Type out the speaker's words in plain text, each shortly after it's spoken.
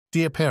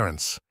Dear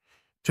parents,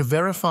 to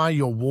verify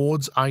your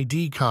ward's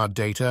ID card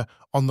data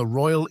on the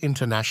Royal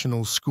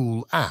International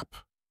School app,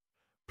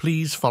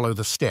 please follow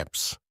the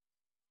steps.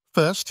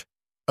 First,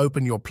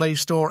 open your Play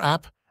Store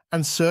app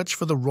and search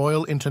for the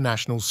Royal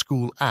International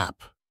School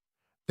app.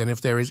 Then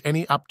if there is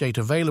any update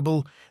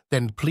available,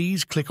 then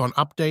please click on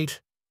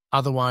Update,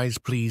 otherwise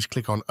please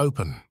click on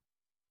Open.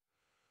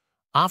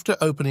 After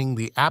opening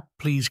the app,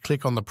 please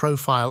click on the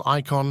profile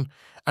icon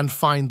and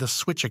find the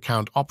Switch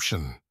Account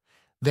option.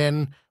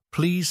 Then,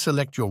 please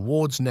select your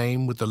ward's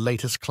name with the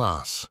latest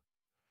class.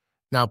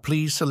 Now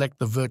please select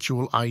the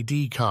Virtual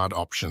ID card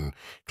option.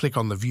 Click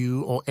on the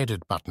View or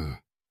Edit button.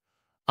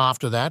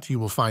 After that, you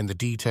will find the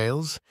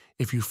details.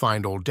 If you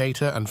find all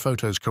data and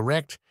photos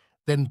correct,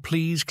 then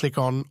please click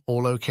on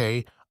All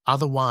OK,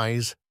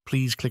 otherwise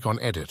please click on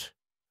Edit.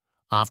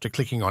 After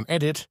clicking on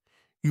Edit,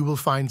 you will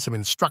find some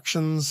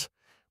instructions.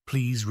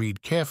 Please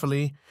read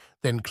carefully,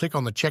 then click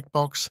on the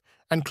checkbox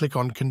and click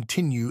on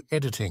Continue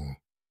Editing.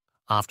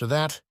 After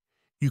that,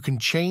 you can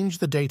change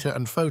the data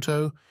and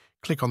photo.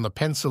 Click on the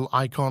pencil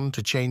icon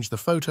to change the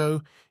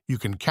photo. You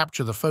can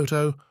capture the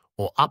photo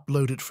or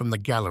upload it from the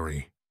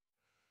gallery.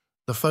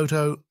 The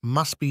photo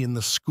must be in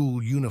the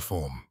school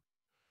uniform.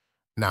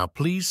 Now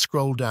please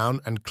scroll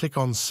down and click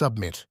on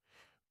Submit.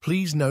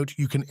 Please note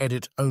you can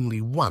edit only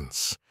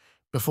once.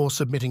 Before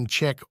submitting,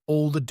 check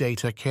all the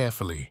data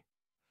carefully.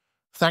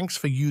 Thanks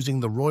for using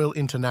the Royal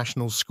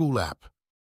International School app.